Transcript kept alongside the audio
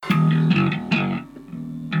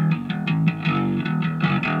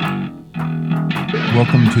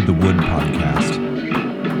Welcome to the Wood Podcast,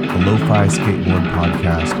 a lo-fi skateboard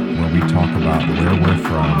podcast where we talk about where we're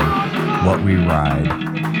from, what we ride,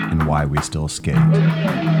 and why we still skate.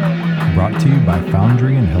 Brought to you by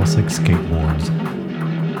Foundry and Helsik Skateboards.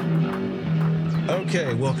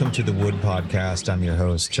 Okay, welcome to the Wood Podcast. I'm your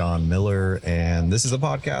host, John Miller, and this is a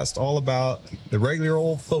podcast all about the regular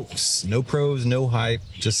old folks. No pros, no hype,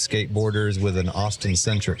 just skateboarders with an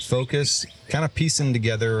Austin-centric focus. Kind of piecing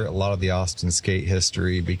together a lot of the Austin skate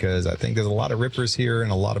history because I think there's a lot of rippers here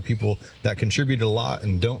and a lot of people that contribute a lot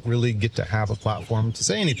and don't really get to have a platform to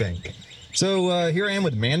say anything. So here I am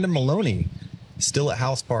with Mandon Maloney, still at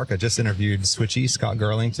House Park. I just interviewed Switchy, Scott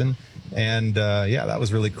Garlington, and yeah, that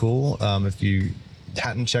was really cool. If you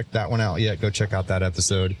hadn't checked that one out yet, go check out that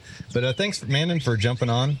episode. But thanks, Mandon, for jumping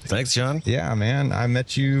on. Thanks, John. Yeah, man. I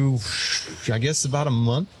met you, I guess, about a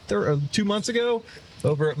month or 2 months ago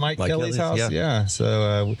over at Mike Kelly's house. Yeah.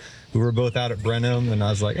 So we were both out at Brenham, and I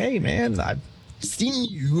was like, hey, man, I've seen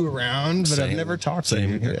you around, but I've never talked to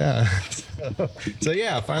you. Yeah. So,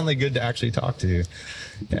 yeah, finally good to actually talk to you.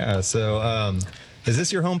 Yeah. So is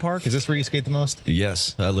this your home park? Is this where you skate the most?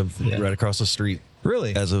 Yes. I live right across the street.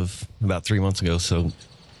 Really? As of about 3 months ago, so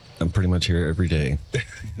I'm pretty much here every day.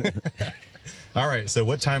 All right, so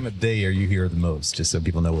what time of day are you here the most, just so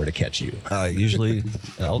people know where to catch you? Usually,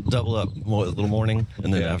 I'll double up a little morning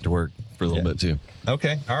and then after work for a little bit too.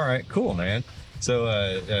 Okay, all right, cool, man. So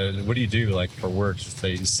what do you do, like, for work,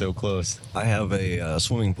 stay so close? I have a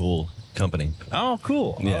swimming pool company. Oh,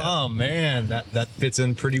 cool. Yeah. Oh, man, that fits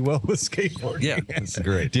in pretty well with skateboarding. Yeah, it's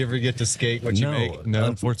great. Do you ever get to skate what you make? No,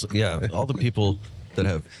 unfortunately, yeah. All the people that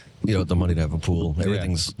have, the money to have a pool,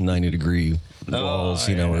 everything's 90-degree walls,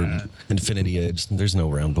 or infinity edge. There's no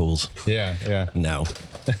round pools. Yeah. No.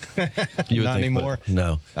 Not anymore?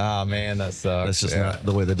 No. Oh, man, that sucks. That's just not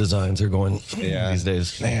the way the designs are going these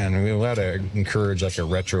days. Man, we got to encourage like a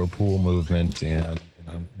retro pool movement and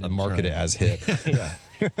market it as hip. Yeah.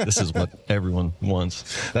 This is what everyone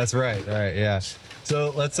wants. That's right. Yeah.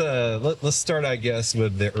 So let's start, I guess,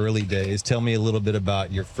 with the early days. Tell me a little bit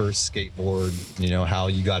about your first skateboard. How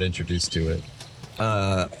you got introduced to it.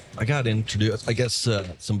 I got introduced. I guess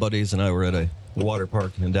some buddies and I were at a water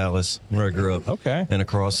park in Dallas where I grew up. Okay. And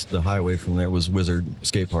across the highway from there was Wizard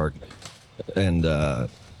Skate Park, and I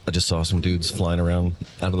just saw some dudes flying around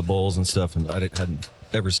out of the bowls and stuff, and I hadn't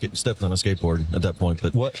ever stepped on a skateboard at that point.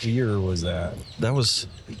 But what year was that? That was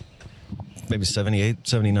maybe 78,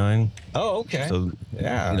 79. Oh, okay. So,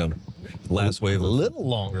 last wave. A little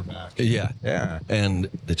longer back. Yeah. And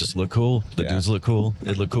it just looked cool. The dudes look cool.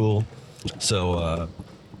 It looked cool. So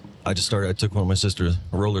I took one of my sister's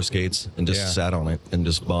roller skates and just sat on it and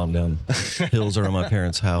just bombed down hills around my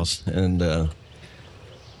parents' house. And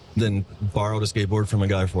then borrowed a skateboard from a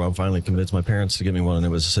guy for a while. Finally convinced my parents to give me one. And it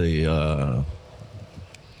was a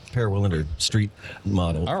Parawillander street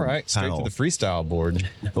model. All right, straight to the freestyle board.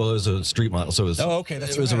 Well, it was a street model, so it was. Oh, okay,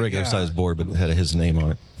 that's it was right, a regular sized board, but it had his name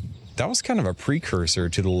on it. That was kind of a precursor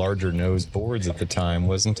to the larger nose boards at the time,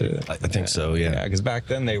 wasn't it? I think so. Yeah, because back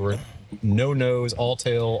then they were no nose, all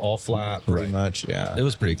tail, all flat, pretty much. Yeah, it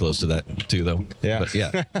was pretty close to that too, though. Yeah, but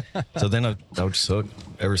yeah. So then I was just hooked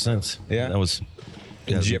ever since. Yeah, that was.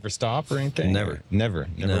 Did you ever stop or anything? Never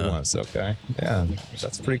once. Okay, yeah,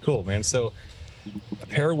 that's pretty cool, man. So a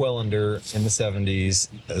Parawillander in the 70s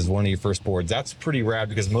as one of your first boards, that's pretty rad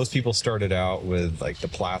because most people started out with like the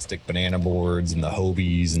plastic banana boards and the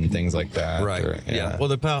Hobies and things like that. Right. Well,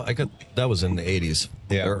 that was in the 80s.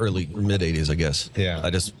 Yeah. Or early mid 80s, I guess. Yeah. I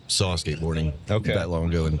just saw skateboarding that long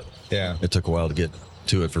ago, and it took a while to get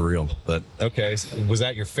to it for real. But okay, so was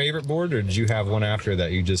that your favorite board, or did you have one after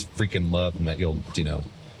that you just freaking loved and that you'll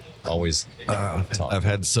always I've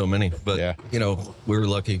had so many, but we were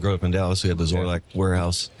lucky to grow up in Dallas. We had the Zorlak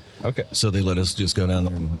warehouse. Okay. So they let us just go down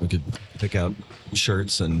there and we could pick out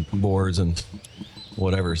shirts and boards and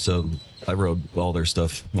whatever. So I rode all their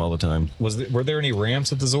stuff all the time. Were there any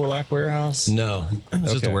ramps at the Zorlak warehouse? No, it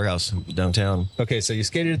was just a warehouse downtown. Okay, so you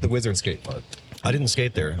skated at the Wizard Skate Park. I didn't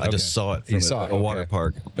skate there. I just saw it from a water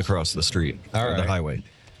park across the street, the highway.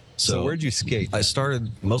 So where'd you skate? I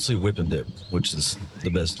started mostly whip and dip, which is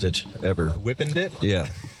the best ditch ever. Whip and dip? Yeah.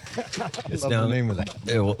 It's down the name of that.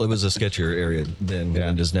 It was a sketchier area then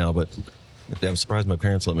than it is now, but I'm surprised my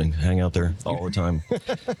parents let me hang out there all the time.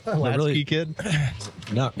 Latchkey kid?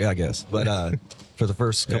 I guess. But for the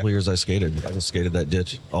first couple of years I just skated that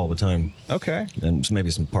ditch all the time. Okay. And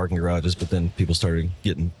maybe some parking garages, but then people started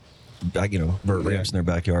getting back, vert ramps in their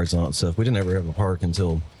backyards and all that stuff. We didn't ever have a park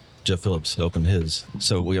until Jeff Phillips opened his.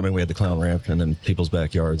 So we had the clown ramp and then people's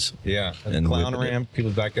backyards. Yeah, And clown with- ramp,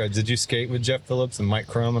 people's backyard. Did you skate with Jeff Phillips and Mike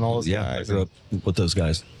Crum and all those Yeah, I guys? grew up with those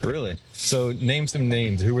guys. Really? So name some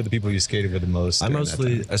names. Who were the people you skated with the most?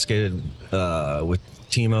 I skated with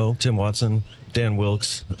Tim Watson, Dan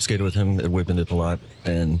Wilkes. Skated with him at Whipping It a lot,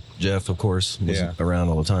 and Jeff, of course, was around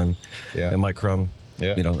all the time. Yeah. And Mike Crum.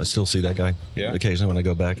 Yeah. I still see that guy. Yeah. Occasionally when I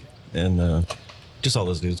go back, and just all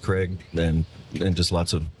those dudes, Craig, and just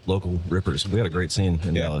lots of local rippers. We had a great scene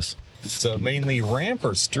in Dallas. So mainly ramp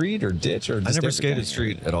or street or ditch or I just never everything? skated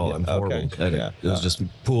street at all. Yeah, I'm horrible okay. at it. Yeah. It was just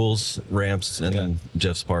pools, ramps, and then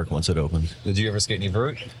Jeff's Park once it opened. Did you ever skate any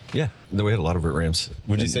vert? Yeah, we had a lot of vert ramps.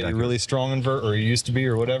 Would you say you're really strong in vert, or you used to be,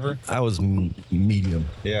 or whatever? I was medium.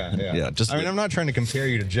 Yeah. Yeah, just- I mean, I'm not trying to compare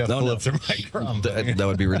you to Jeff No, Phillips or Mike Crum. That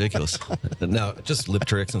would be ridiculous. No, just lip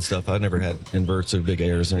tricks and stuff. I never had inverts or big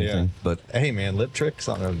airs or anything. But hey, man, lip tricks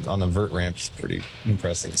on a vert ramp is pretty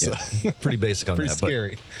impressive. So. yeah, pretty basic on Pretty that.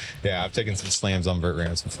 scary. Yeah, I've taken some slams on vert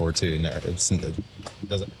ramps before too. No,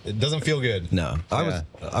 it doesn't feel good. But no,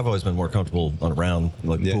 I've always been more comfortable on around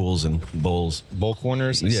like pools and bowls. Bowl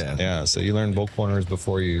corners. Yeah. Yeah. So you learned bowl corners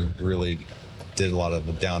before you really did a lot of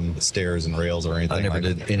the down the stairs and rails or anything. I never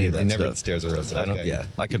did any of that You never stuff. did stairs or rails. I don't. Okay. Yeah,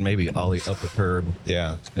 I could maybe ollie up a curb.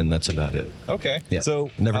 Yeah. And that's about it. Okay. Yeah. So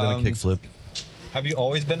never done a kickflip. Have you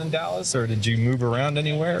always been in Dallas, or did you move around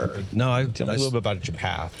anywhere? Or No, tell me a little bit about your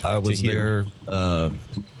path. I was to here. there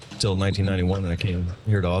till 1991, and I came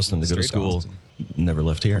here to Austin to go to Straight to school. Austin. Never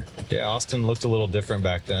left here. Yeah, Austin looked a little different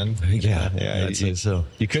back then. Yeah, Yeah, I'd say so.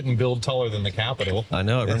 You couldn't build taller than the Capitol. I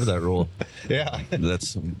know. I remember that rule. Yeah.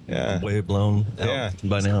 That's Yeah. way blown out Yeah.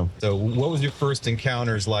 by now. So, what was your first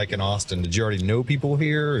encounters like in Austin? Did you already know people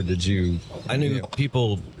here, or did you? I knew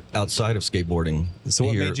people outside of skateboarding. So,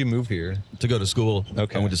 what here made you move here? to go to school?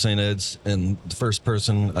 Okay. I went to St. Ed's, and the first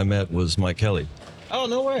person I met was Mike Kelly. Oh,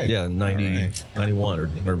 no way. Yeah, 90, All right.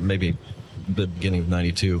 91, or maybe the beginning of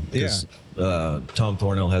 92. Because Tom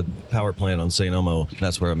Thornhill had power plant on St. Elmo.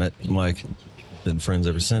 That's where I met Mike. Been friends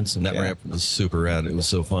ever since, and that Yeah. ramp was super rad. It was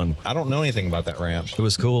so fun. I don't know anything about that ramp. It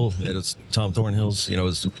was cool. It was Tom Thornhill's.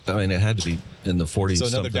 It had to be in the 40s. So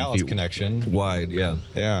another something Dallas feet connection. wide. Yeah.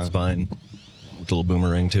 Yeah. Spine. With a little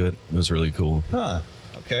boomerang to it. It was really cool. Huh.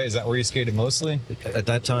 Okay. Is that where you skated mostly? At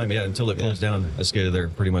that time, yeah, until it closed down, I skated there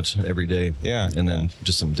pretty much every day. Yeah. And then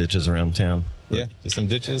just some ditches around town. Yeah. Just some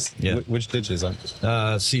ditches. Yeah. Which ditches?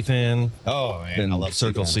 C-Fan Oh man, I and love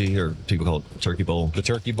Circle C-Fan. C, or people call it Turkey Bowl. The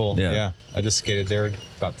Turkey Bowl. Yeah. Yeah. I just skated there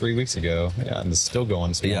about 3 weeks ago. Yeah, and it's still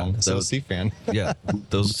going strong. Yeah, So those- C-Fan. Yeah,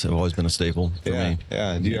 those have always been a staple for Yeah. me.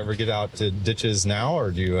 Yeah. Do you ever get out to ditches now,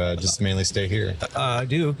 or do you just mainly stay here? I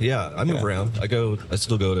do. Yeah, I move Yeah. around. I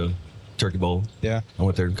still go to Turkey Bowl. Yeah. I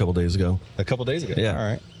went there a couple days ago. A couple days ago. Yeah. All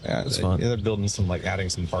right. Yeah, It's fun. Yeah, they're building adding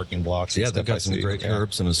some parking blocks. and Yeah, stuff they've I got some see. great Yeah.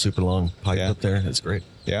 curbs and a super long pipe Yeah. up there. It's great.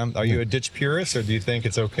 Yeah. Are you a ditch purist, or do you think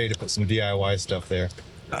it's okay to put some DIY stuff there?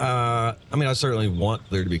 I certainly want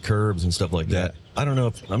there to be curbs and stuff like that. I don't know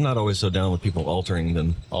if I'm not always so down with people altering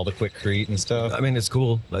them. All the quickcrete and stuff. I mean, it's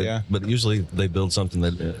cool. Yeah. But usually they build something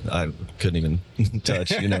that I couldn't even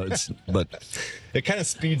touch. But It kind of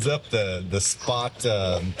speeds up the spot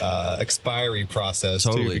expiry process too,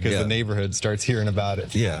 Totally, because yeah. the neighborhood starts hearing about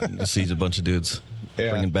it. yeah, you see a bunch of dudes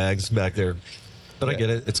Yeah. bringing bags back there. But I Yeah. get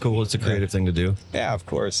it. It's cool. It's a creative thing to do. Yeah, of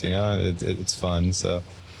course. It's fun. So,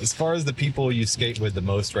 as far as the people you skate with the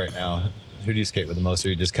most right now, who do you skate with the most, or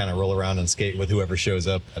you just kind of roll around and skate with whoever shows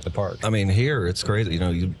up at the park? I mean, here it's crazy.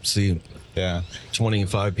 You see Yeah.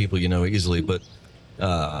 25 people easily. But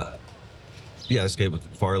I skate with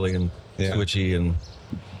Farley and Yeah. Switchy and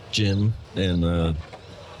Jim and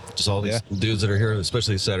just all these dudes that are here,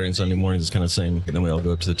 especially Saturday and Sunday mornings. It's kind of the same. And then we all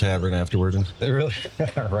go up to the tavern afterward. And They really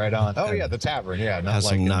right on. Oh yeah, the tavern. Yeah, not Has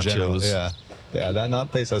like some in general. nachos. Yeah.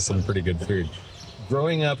 That place has some pretty good food.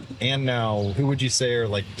 Growing up and now, who would you say are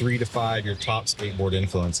like 3 to 5 your top skateboard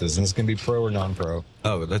influences? And this can be pro or non-pro.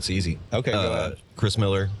 oh, that's easy. Okay, go ahead. Chris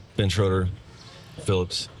Miller, Ben Schroeder,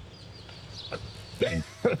 Phillips.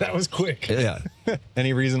 That was quick. Yeah,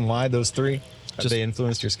 Any reason why those three? Have Just- they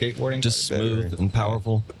influenced your skateboarding? just Better? smooth and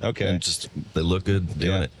powerful. Okay. And just they look good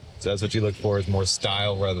doing Yeah. it. So that's what you look for, is more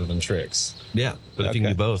style rather than tricks. Yeah, but if you can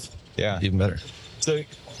Okay. do both, Yeah. even better. So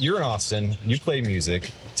you're in Austin. You play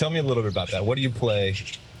music. Tell me a little bit about that. What do you play,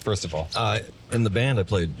 first of all? In the band, I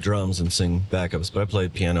played drums and sing backups, but I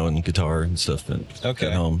played piano and guitar and stuff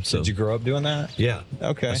at home. So Did you grow up doing that? yeah,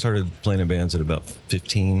 Okay. I started playing in bands at about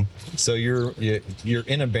 15. So you're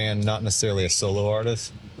in a band, not necessarily a solo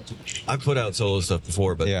artist. I put out solo stuff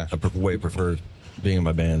before, but Yeah. I way prefer being in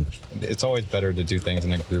my band. It's always better to do things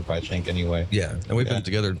in a group, I think, anyway. Yeah, and we've been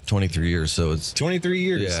together 23 years, so it's 23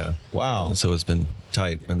 years. Yeah. Wow. So it's been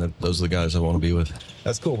tight, and those are the guys I want to be with.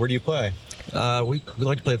 That's cool. Where do you play? We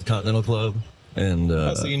like to play at the Continental Club, and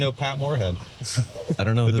So you know Pat Moorhead, I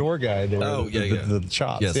don't know the door guy there. Oh, yeah. The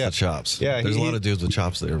chops. Yes, yeah. the chops. Yeah, there's a lot of dudes with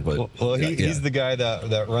chops there, but he's the guy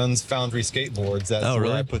that runs Foundry Skateboards. That's Oh, where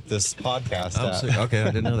really? I put this podcast Oh, at. sick. Okay, I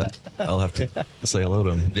didn't know that. I'll have to say hello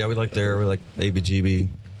to him. Yeah, we like there. We like ABGB.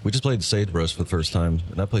 We just played the Sagebrush for the first time,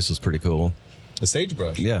 and that place was pretty cool. The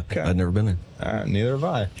Sagebrush. Yeah, Okay. I'd never been there. All right, neither have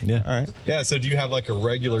I. Yeah. All right. Yeah. So do you have like a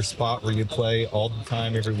regular spot where you play all the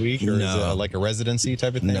time every week, or is No. it like a residency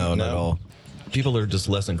type of thing? No, not at all. People are just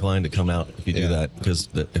less inclined to come out if you do Yeah. that, because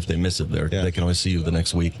if they miss it, they can always see you the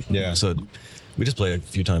next week. Yeah. So we just play a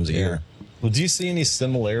few times a year. Well, do you see any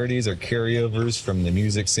similarities or carryovers from the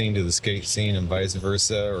music scene to the skate scene and vice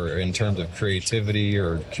versa, or in terms of creativity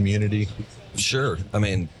or community? Sure. I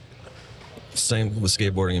mean, same with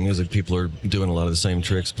skateboarding and music. People are doing a lot of the same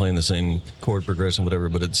tricks, playing the same chord progression, whatever,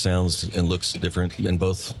 but it sounds and looks different in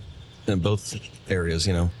both areas,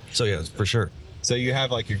 you know. So yeah, for sure. So you have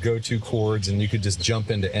like your go-to chords, and you could just jump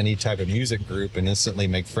into any type of music group and instantly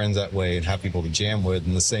make friends that way and have people to jam with.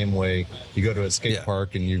 In the same way, you go to a skate Yeah.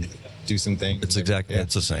 park and you do some things. It's exactly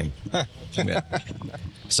it's the same. Yeah.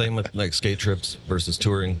 Same with like skate trips versus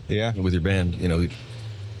touring. Yeah. With your band, you know,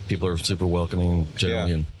 people are super welcoming generally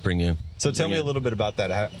Yeah. and bring you. So tell me a little bit about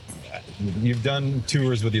that. You've done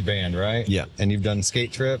tours with your band, right? Yeah. And you've done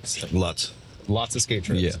skate trips. Lots of skate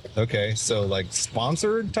trips. Yeah. Okay. So like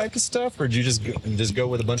sponsored type of stuff, or do you just go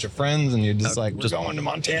with a bunch of friends and you're just No, like we're just- going to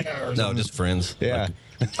Montana or No, something? just friends. Yeah.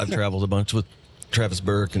 Like, I've traveled a bunch with Travis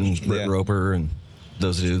Burke and Brett Yeah. Roper and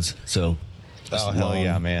those dudes. So just Oh hell long-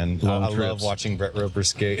 yeah, man! long I love trips. watching Brett Roper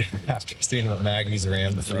skate after seeing him at Maggie's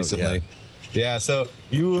Ram recently. Yeah. So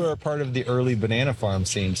you were a part of the early Banana Farm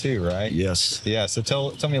scene too, right? Yes. Yeah. So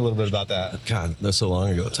tell me a little bit about that. God, that's so long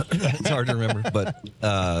ago. It's hard to remember. But,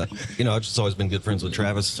 you know, I've just always been good friends with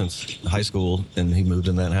Travis since high school, and he moved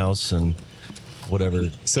in that house and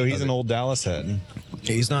whatever. So he's an old Dallas head.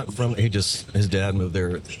 He's not from, his dad moved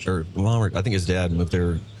there, or mom, I think his dad moved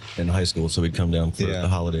there in high school, so we'd come down for Yeah. the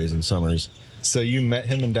holidays and summers. So you met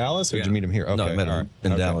him in Dallas, or did you meet him here? Okay. No, I met all him right.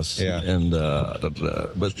 in Okay. Dallas. Yeah. And,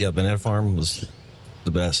 but yeah, Banana Farm was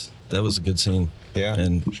the best. That was a good scene. Yeah.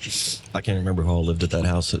 And I can't remember who all lived at that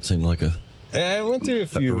house. It seemed like I went through a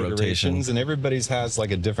few rotation. iterations, and everybody's has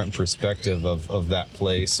like a different perspective of that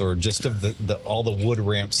place, or just of the all the wood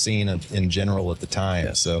ramp scene in general at the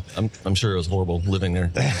time. So I'm sure it was horrible living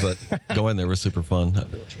there, but going there was super fun.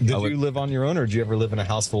 did you live on your own, or did you ever live in a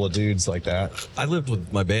house full of dudes like that? I lived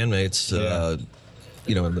with my bandmates,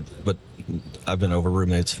 you know, but I've been over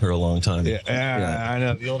roommates for a long time. I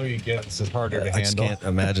know. The older you get, it's harder to I just handle. can't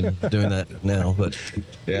imagine doing that now. But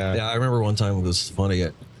Yeah. I remember one time it was funny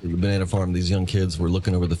at the Banana Farm. These young kids were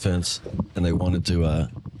looking over the fence and they wanted to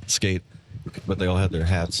skate, but they all had their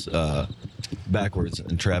hats backwards.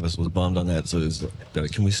 And Travis was bummed on that, so he was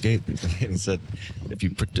like, "Can we skate?" And said, "If you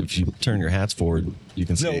turn your hats forward, you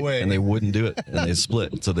can skate." way. And they wouldn't do it, and they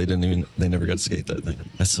split, so they never got to skate that thing.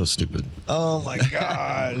 That's so stupid. Oh my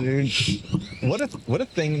god, dude! What a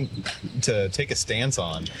thing to take a stance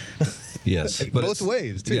on. Yes, but Both it's-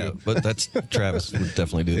 ways, too. Yeah, but that's Travis would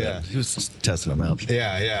definitely do Yeah. that. He was just testing them out.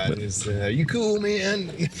 Yeah. It's, you cool,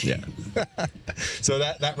 man? Yeah, So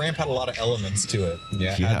that ramp had a lot of elements to it.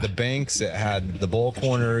 Yeah, it Yeah. had the banks, it had the bowl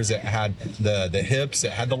corners, it had the hips,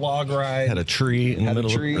 it had the log ride. had a tree in the Had a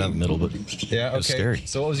middle. tree. Not the middle, but Yeah, it was okay. scary.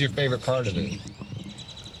 So what was your favorite part of it?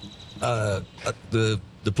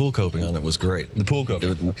 The pool coping on it was great. The pool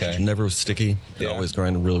coping, It okay. never was sticky. It Yeah. always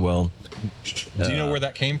grinded really well. Do you know where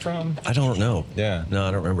that came from? I don't know. Yeah. No,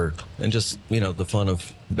 I don't remember. And just, you know, the fun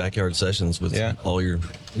of backyard sessions with Yeah. all your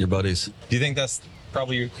buddies. Do you think that's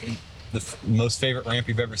probably the most favorite ramp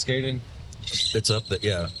you've ever skated? It's up there.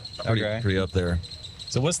 Yeah. Okay. Pretty up there.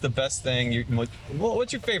 So what's the best thing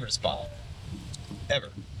what's your favorite spot ever?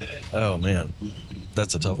 Oh, man.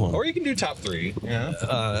 That's a tough one. Or you can do top 3. Yeah.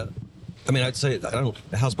 I mean, I'd say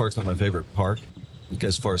House Park's not my favorite park.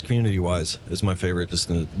 As far as community-wise, it's my favorite just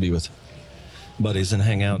to be with buddies and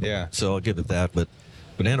hang out. Yeah. So I'll give it that. But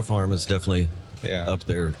Banana Farm is definitely Yeah. up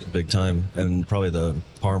there big time. And probably the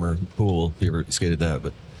Palmer Pool, if you ever skated that.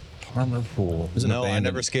 But Palmer Pool. Is it No, I abandoned?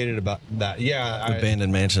 never skated about that. Yeah. the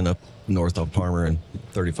abandoned mansion up north of Palmer and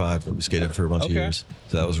 35 that we skated for a bunch of Okay. years.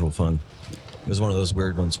 So that was real fun. It was one of those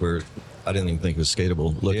weird ones where I didn't even think it was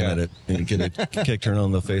skatable looking Yeah. at it. And get a kick turn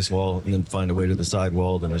on the face wall and then find a way to the side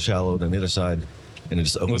wall, then a shallow, then the other side. and it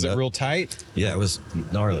just opened Was it up. real tight? Yeah, it was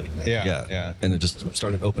gnarly. Yeah. And it just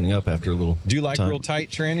started opening up after a little. Do you like time. real tight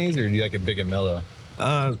trannies, or do you like a big and mellow?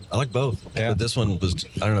 I like both. Yeah. But this one was,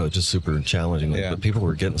 I don't know, just super challenging. Yeah. But people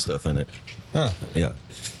were getting stuff in it. Huh. Yeah.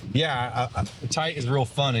 Yeah, tight is real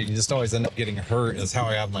fun. You just always end up getting hurt. That's how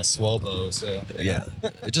I have my swell bow. So Yeah.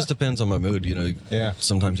 It just depends on my mood, you know. Yeah.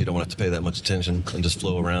 Sometimes you don't want to pay that much attention and just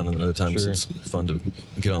flow around, and other times Sure. it's fun to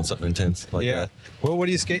get on something intense like yeah. that. Well, what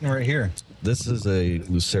are you skating right here? This is a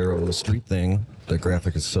Lucero street thing. The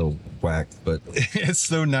graphic is so whack, but It's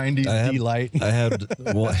so 90s I had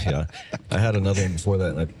well, yeah, I had another one before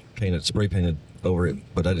that, and I spray painted over it,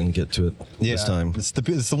 but I didn't get to it this time. It's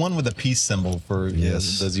the one with the peace symbol for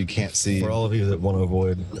Yes. those you can't see. For all of you that want to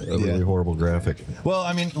avoid a really horrible graphic. Well,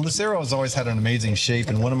 I mean, Lucero has always had an amazing shape,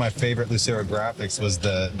 and one of my favorite Lucero graphics was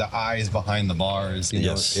the eyes behind the bars. You know?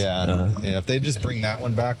 Yes. Yeah. Yeah. If they just bring that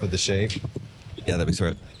one back with the shape. Yeah, that'd be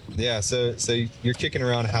correct. Yeah. So you're kicking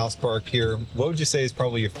around House Park here. What would you say is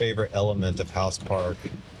probably your favorite element of House Park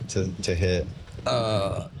to hit?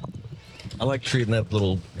 I like treating that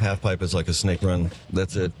little half pipe as like a snake run.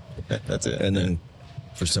 That's it. That's it. And then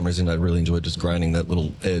for some reason I really enjoyed just grinding that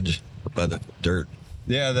little edge by the dirt.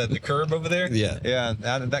 Yeah, the curb over there. Yeah. Yeah,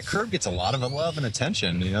 that curb gets a lot of love and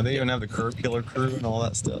attention. You know, they even have the curb killer crew and all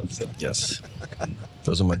that stuff. So. Yes.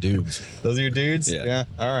 Those are my dudes. Those are your dudes. Yeah.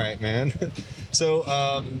 All right, man.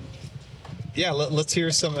 So, let's hear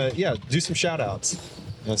some. Do some shout outs.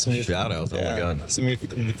 Shout outs. Oh my God. Some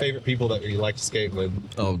of your favorite people that you like to skate with.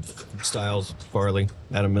 Oh, Styles, Farley,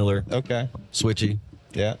 Adam Miller, Okay. Switchy,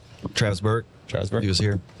 Yeah. Travis Burke. Burke. He was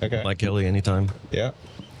here. Okay. Mike Kelly, anytime. Yeah.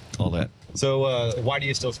 All that. So, why do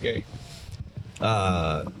you still skate?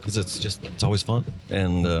 Because it's always fun.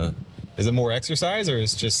 And Is it more exercise or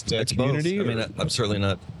is it just it's community? both. I mean, I'm certainly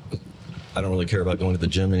not, I don't really care about going to the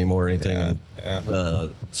gym anymore or anything. Yeah.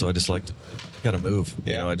 So I just gotta move.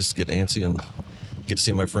 You Yeah. know, I just get antsy and get to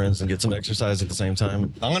see my friends and get some exercise at the same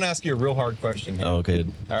time. I'm going to ask you a real hard question here. Oh, okay.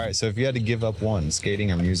 All right. So, if you had to give up one,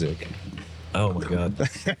 skating or music? Oh my God.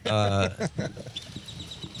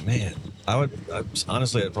 Man,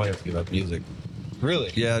 honestly, I'd probably have to give up music.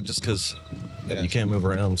 Really? Yeah, just because Yeah. you can't move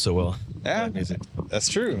around so well. Yeah, Like music. that's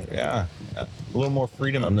true. Yeah. A little more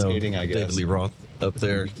freedom I'm in no skating, I guess. David Lee Roth up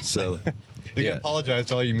there. So, You yeah. can apologize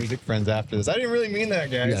to all your music friends after this. I didn't really mean that,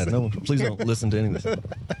 guys. Yeah, no, please don't listen to any of this.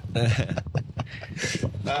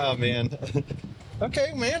 Oh, man.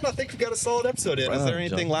 Okay, man. I think we got a solid episode in. Right Is there on,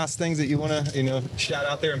 anything, John. last things that you want to, shout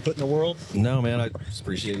out there and put in the world? No, man, I just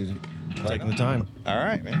appreciate you taking the time. All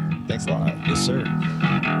right, man. Thanks a lot. Yes, sir.